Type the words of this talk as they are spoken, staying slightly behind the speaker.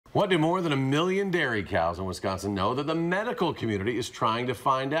What do more than 1 million dairy cows in Wisconsin know that the medical community is trying to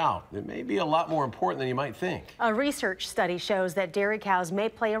find out? It may be a lot more important than you might think. A research study shows that dairy cows may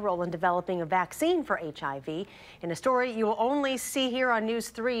play a role in developing a vaccine for HIV. In a story you will only see here on News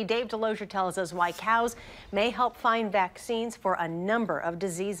 3, Dave Delozier tells us why cows may help find vaccines for a number of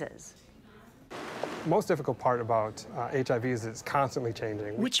diseases. Most difficult part about HIV is it's constantly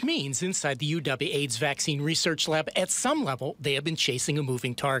changing. Which means inside the UW-AIDS vaccine research lab, at some level, they have been chasing a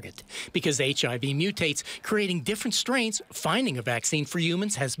moving target. Because HIV mutates, creating different strains, finding a vaccine for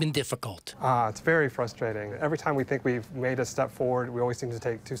humans has been difficult. It's very frustrating. Every time we think we've made a step forward, we always seem to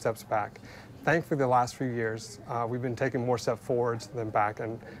take 2 steps back. Thankfully, the last few years, we've been taking more steps forwards than back.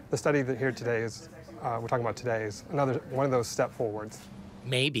 And the study that here today is, we're talking about today, is one of those step forwards.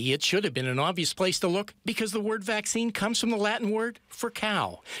 Maybe it should have been an obvious place to look because the word vaccine comes from the Latin word for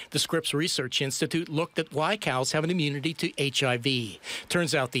cow. The Scripps Research Institute looked at why cows have an immunity to HIV.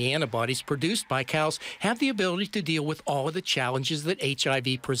 Turns out the antibodies produced by cows have the ability to deal with all of the challenges that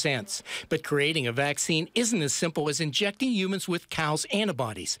HIV presents. But creating a vaccine isn't as simple as injecting humans with cows'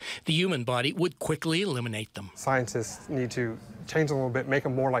 antibodies. The human body would quickly eliminate them. Scientists need to change them a little bit, make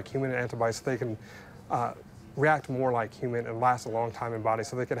them more like human antibodies so they can react more like human and last a long time in body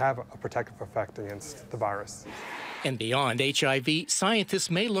so they could have a protective effect against the virus. And beyond HIV, scientists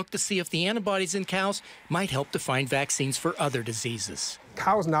may look to see if the antibodies in cows might help to find vaccines for other diseases.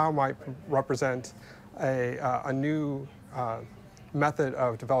 Cows now might represent a new method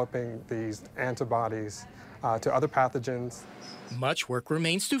of developing these antibodies to other pathogens. Much work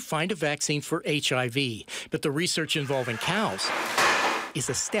remains to find a vaccine for HIV, but the research involving cows is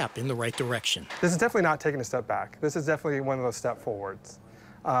a step in the right direction. This is definitely not taking a step back. This is definitely one of those step forwards.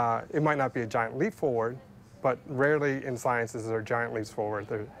 It might not be a giant leap forward, but rarely in science is there giant leaps forward.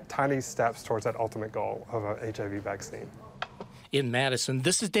 They're tiny steps towards that ultimate goal of an HIV vaccine. In Madison,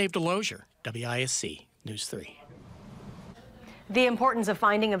 this is Dave Delozier, WISC News 3. The importance of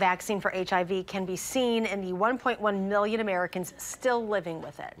finding a vaccine for HIV can be seen in the 1.1 million Americans still living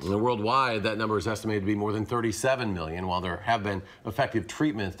with it. Worldwide, that number is estimated to be more than 37 million. While there have been effective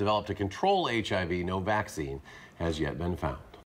treatments developed to control HIV, no vaccine has yet been found.